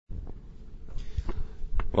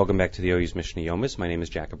Welcome back to the OU's Mishnah Yomis. My name is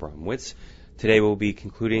Jack Abramowitz. Today we'll be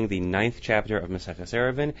concluding the 9th chapter of Maseches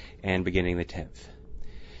Eruvin and beginning the 10th.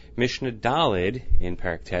 Mishnah Daled in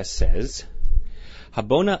Parak Tes says,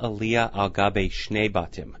 Habona aliyah al gabe shnei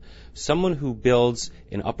batim, someone who builds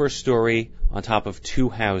an upper story on top of two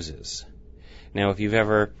houses. Now, if you've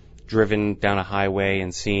ever driven down a highway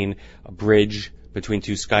and seen a bridge between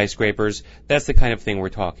two skyscrapers, that's the kind of thing we're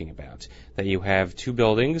talking about. That you have two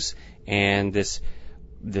buildings and this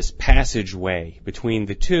passageway between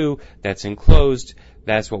the two that's enclosed,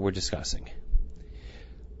 that's what we're discussing.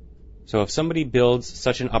 So if somebody builds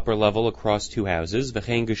such an upper level across two houses,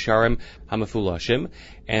 v'chein gesharim hamafulashim,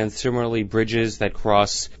 and similarly bridges that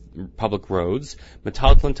cross public roads,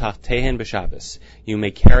 metaltlan tachtehen b'Shabbos, you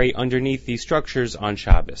may carry underneath these structures on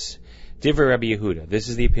Shabbos. Divrei Rabbi Yehuda, this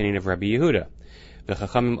is the opinion of Rabbi Yehuda.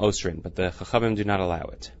 V'chachamim osrin, but the chachamim do not allow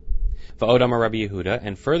it. V'odamar Rabbi Yehuda,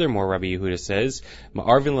 and furthermore Rabbi Yehuda says,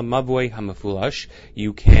 Ma'arvin lemaboi hamafulash,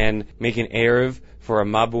 you can make an erev for a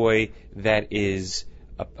maboi that is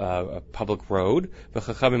a public road,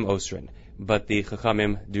 v'chachamim osrin, but the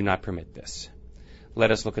chachamim do not permit this.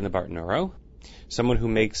 Let us look in the Bartanuro. Someone who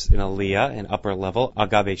makes an aliyah, an upper level,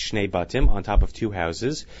 agabe shnei batim, on top of two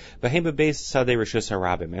houses, v'hem bebeis sadei reshus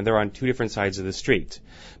harabim, and they're on two different sides of the street.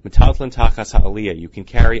 Metaltlan tachas ha'aliyah, you can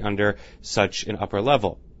carry under such an upper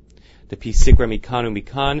level. The pisikra mikanu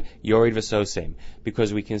mikan yorid v'sosem,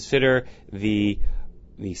 because we consider the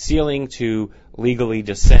ceiling to legally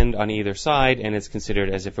descend on either side, and it's considered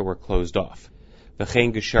as if it were closed off.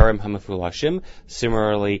 V'chein gesharim hamafulashim,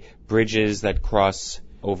 similarly bridges that cross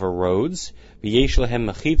over roads, v'yesh lehem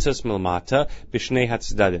mechitzas milmata b'shnei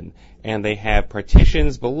hatzdadin, and they have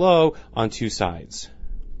partitions below on two sides.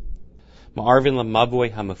 Ma'arvin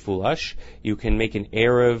lemaboi hamafulash, you can make an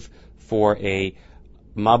erev for a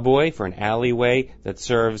maboi, for an alleyway that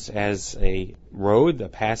serves as a road, a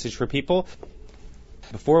passage for people.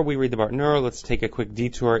 Before we read the Bartanuro, let's take a quick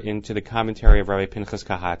detour into the commentary of Rabbi Pinchas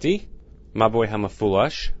Kahati. Maboi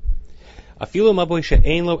hamafulash. Afilu maboi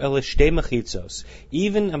she'ein lo ela shtei mechitzos.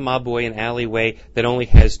 Even a maboi, an alleyway that only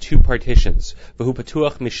has two partitions. V'hu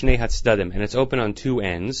patuach mishnei hatzdadim, and it's open on two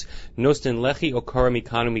ends. Nostin lechi okara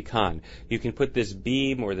mikanu mikan. You can put this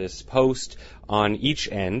beam or this post on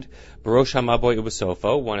each end. Barosh hamaboi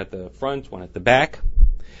ubasofo, one at the front, one at the back.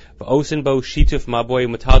 V'osin bo shituf maboi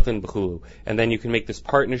metalton b'chulu, and then you can make this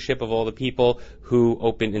partnership of all the people who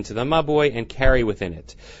open into the maboi and carry within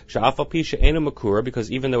it. Sha'afal pi she'enu makura,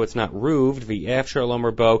 because even though it's not roofed, v'yafshar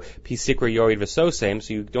lomer bo pisikra yorid v'sosem,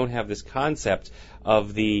 so you don't have this concept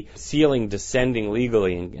of the ceiling descending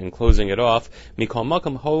legally and closing it off. Mikol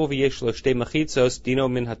makam ho v'yesh lo shtei mechitzos dino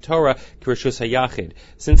min haTorah k'reshus hayachid.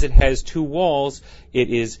 Since it has two walls, it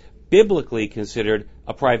is biblically considered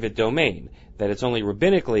a private domain, that it's only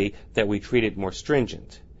rabbinically that we treat it more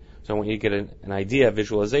stringent. So I want you to get an idea, a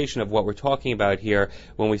visualization of what we're talking about here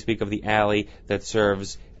when we speak of the alley that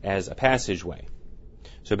serves as a passageway.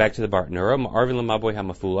 So back to the Bartanura. Ma'arvin lemaboi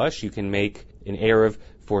hamafulash, you can make an erev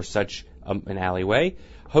for such an alleyway.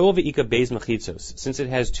 Ho'ol ve'ika beis mechitzos, since it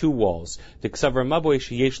has two walls. The ksavar maboi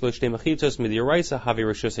sheyesh lo shtei mechitzos midiraisa havi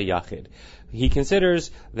reshus hayachid. He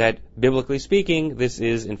considers that, biblically speaking, this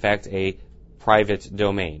is in fact a private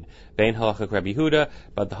domain. Vein halacha Rabbi Yehuda,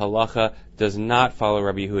 but the halacha does not follow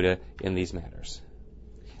Rabbi Yehuda in these matters.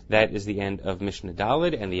 That is the end of Mishnah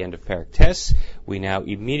Daled and the end of Parak Tes. We now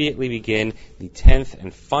immediately begin the 10th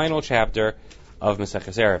and final chapter of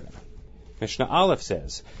Maseches Eruvin. Mishnah Aleph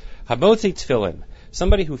says, Habotzi tefillin,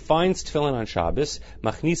 somebody who finds tefillin on Shabbos,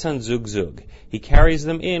 machnisan zug zug, he carries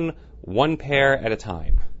them in one pair at a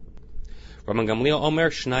time. Rabban Gamliel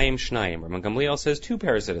omer shnayim shnayim, Rabban Gamliel says two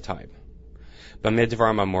pairs at a time.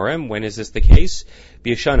 B'medvar mamorim, when is this the case?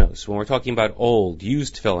 B'yeshanos, when we're talking about old,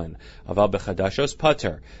 used tefillin. Aval b'chadashos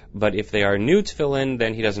pater, but if they are new tefillin,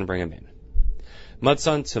 then he doesn't bring them in.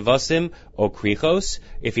 Matzan tzevasim o krichos,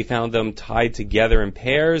 if he found them tied together in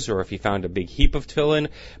pairs, or if he found a big heap of tefillin,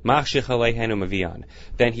 machshich aleihen u'mavian,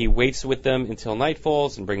 then he waits with them until night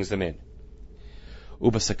falls and brings them in.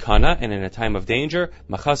 Ubasakana, and in a time of danger,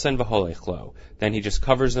 machasan v'holechlo, then he just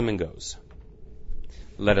covers them and goes.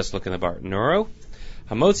 Let us look in the Bartanuro.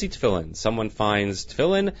 Hamotzi tefillin, someone finds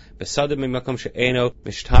tefillin, besadim mimakom she'eno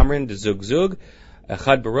mishtamrin de zug zug,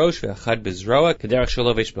 echad barosh ve'echad bezroa, kederach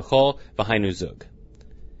shalovesh bechol, v'hainu zug.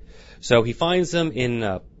 So he finds them in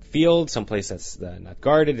a field, someplace that's not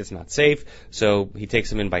guarded, it's not safe, so he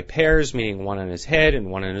takes them in by pairs, meaning one on his head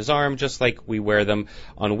and one on his arm, just like we wear them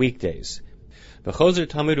on weekdays. V'chozer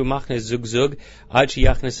tamid u'machnes zug zug, ad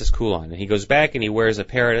sheyachnes es kulan, and he goes back and he wears a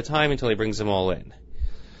pair at a time until he brings them all in.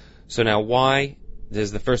 So now why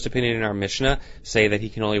Does the first opinion in our Mishnah say that he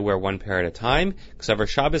can only wear one pair at a time? Ksavar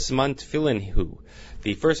Shabbos man tefillin hu.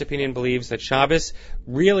 The first opinion believes that Shabbos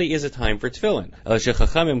really is a time for tefillin.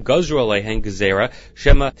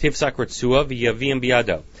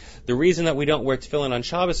 The reason that we don't wear tefillin on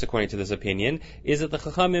Shabbos, according to this opinion, is that the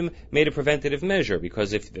Chachamim made a preventative measure,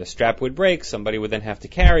 because if the strap would break, somebody would then have to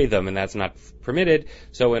carry them, and that's not permitted.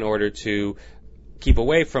 So in order to keep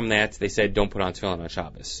away from that, they said don't put on tefillin on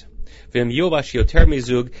Shabbos. And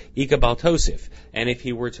if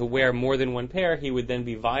he were to wear more than one pair, he would then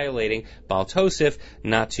be violating Baal Tosif,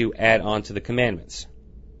 not to add on to the commandments.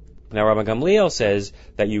 Now, Rabban Gamliel says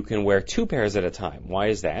that you can wear two pairs at a time. Why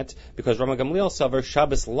is that? Because Rabban Gamliel savar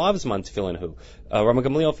Shabbos lavzman tefillin hu. Rabban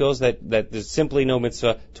Gamliel feels that there's simply no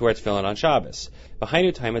mitzvah to wear tefillin on Shabbos.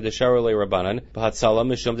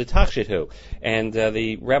 And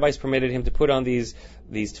the rabbis permitted him to put on these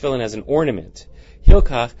tefillin as an ornament.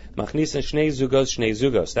 Hilkach machnisan shnei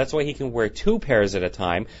zugos. That's why he can wear two pairs at a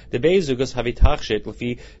time. The bei zugos havitachshit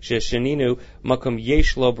lefi shesheninu makom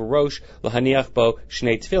yesh lo barosh lahaniach bo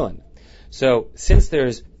shnei tefillin. So, since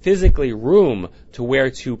there's physically room to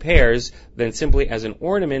wear two pairs, then simply as an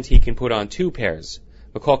ornament he can put on two pairs.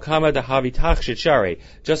 Makol kama da havitachshit shari.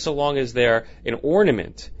 Just so long as they're an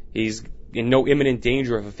ornament, he's in no imminent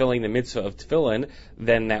danger of fulfilling the mitzvah of tefillin,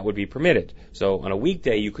 then that would be permitted. So on a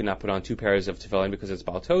weekday, you could not put on two pairs of tefillin because it's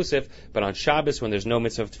Baal Tosif, but on Shabbos, when there's no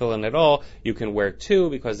mitzvah of tefillin at all, you can wear two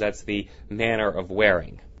because that's the manner of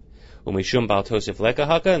wearing. Umishum Baal Tosif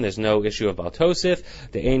lekahaka, and there's no issue of Baal Tosif.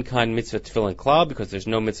 The ein kan mitzvah tefillin klal, because there's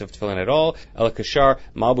no mitzvah of tefillin at all. El kashar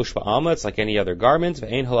malbush ba'alma, it's like any other garment.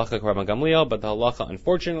 Ve'ein halacha Rabban Gamliel, but the halacha,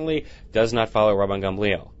 unfortunately, does not follow Rabban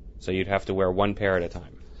Gamliel. So you'd have to wear one pair at a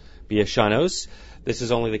time. B'yashanos, this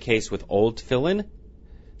is only the case with old tefillin.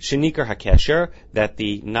 Shenikar hakesher, that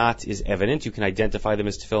the knot is evident. You can identify them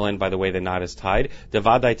as tefillin by the way the knot is tied.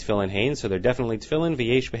 Devadai tefillin hein, so they're definitely tefillin.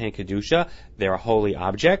 V'yesh behen kedusha, they're a holy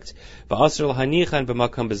object. V'asr l'hanichan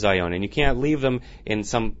b'makam b'zayon, and you can't leave them in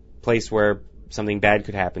some place where something bad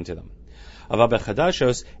could happen to them. But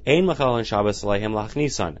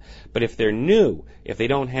if they're new, if they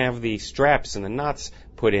don't have the straps and the knots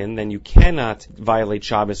put in, then you cannot violate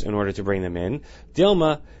Shabbos in order to bring them in.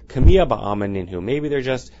 Dilma kamiya ba'ama ninhu. Maybe they're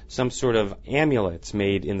just some sort of amulets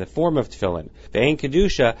made in the form of tefillin. Ve'ein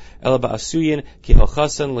kedusha ela ba'asuyin ki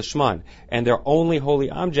hilchasan lishman. And they're only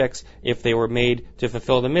holy objects if they were made to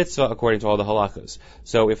fulfill the mitzvah according to all the halachas.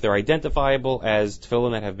 So if they're identifiable as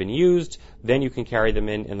tefillin that have been used, then you can carry them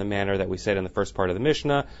in the manner that we said in the first part of the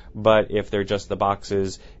Mishnah. But if they're just the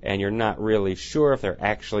boxes and you're not really sure if they're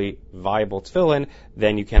actually viable tefillin,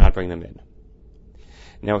 then you cannot bring them in.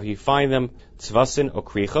 Now, if you find them tzvasin or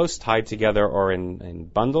krichos, tied together or in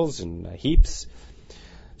bundles, in heaps.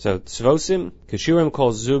 So, tzvosim, kashurim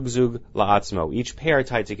kol zug la'atzmo. Each pair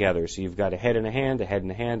tied together. So you've got a head and a hand, a head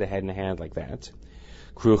and a hand, a head and a hand, like that.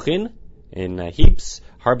 Kruchin, in heaps,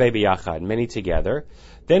 harbe biyachad, many together.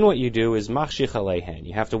 Then what you do is machshich alehen.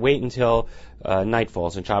 You have to wait until night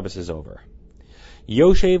falls and Shabbos is over.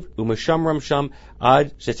 Yoshev u'mashamram sham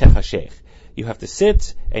ad shetechashech. You have to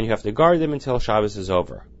sit and you have to guard them until Shabbos is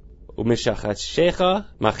over. Umishachashecha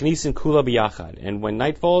machnisin kula biyachad. And when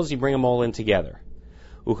night falls, you bring them all in together.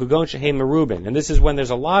 Uchagon shehem merubin. And this is when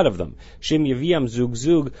there's a lot of them. Shim yaviam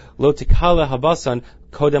zug lo tikala habasan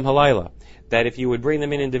kodem halayla. That if you would bring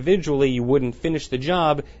them in individually, you wouldn't finish the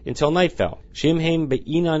job until night fell. Shimheim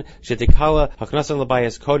be'inan shetikala haknasan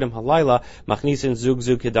labayas kodem halayla machnisin zug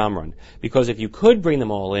kedamran. Because if you could bring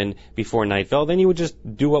them all in before night fell, then you would just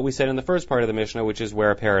do what we said in the first part of the Mishnah, which is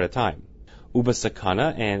wear a pair at a time. Uba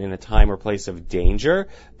sakana, and in a time or place of danger,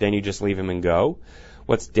 then you just leave him and go.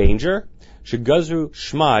 What's danger? Shegazru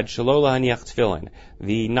shmad shalola haniach tefillin.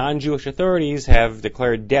 The non-Jewish authorities have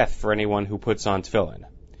declared death for anyone who puts on tefillin.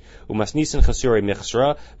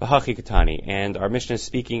 And our Mishnah is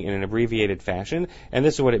speaking in an abbreviated fashion, and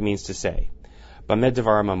this is what it means to say. When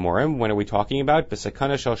are we talking about?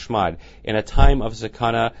 B'sakana shel shmad, in a time of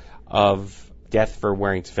sakana, of death for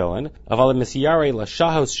wearing tefillin.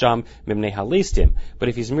 But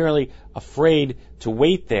if he's merely afraid to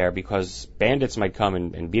wait there because bandits might come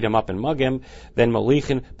and beat him up and mug him, then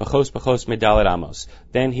molichin b'chos medalet amos.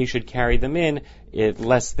 Then he should carry them in at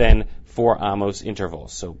less than 4 amos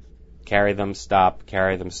intervals. So carry them, stop,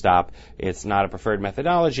 carry them, stop. It's not a preferred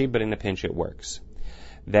methodology, but in a pinch it works.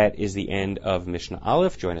 That is the end of Mishnah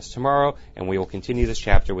Aleph. Join us tomorrow, and we will continue this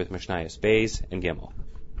chapter with Mishnayos Beis and Gimel.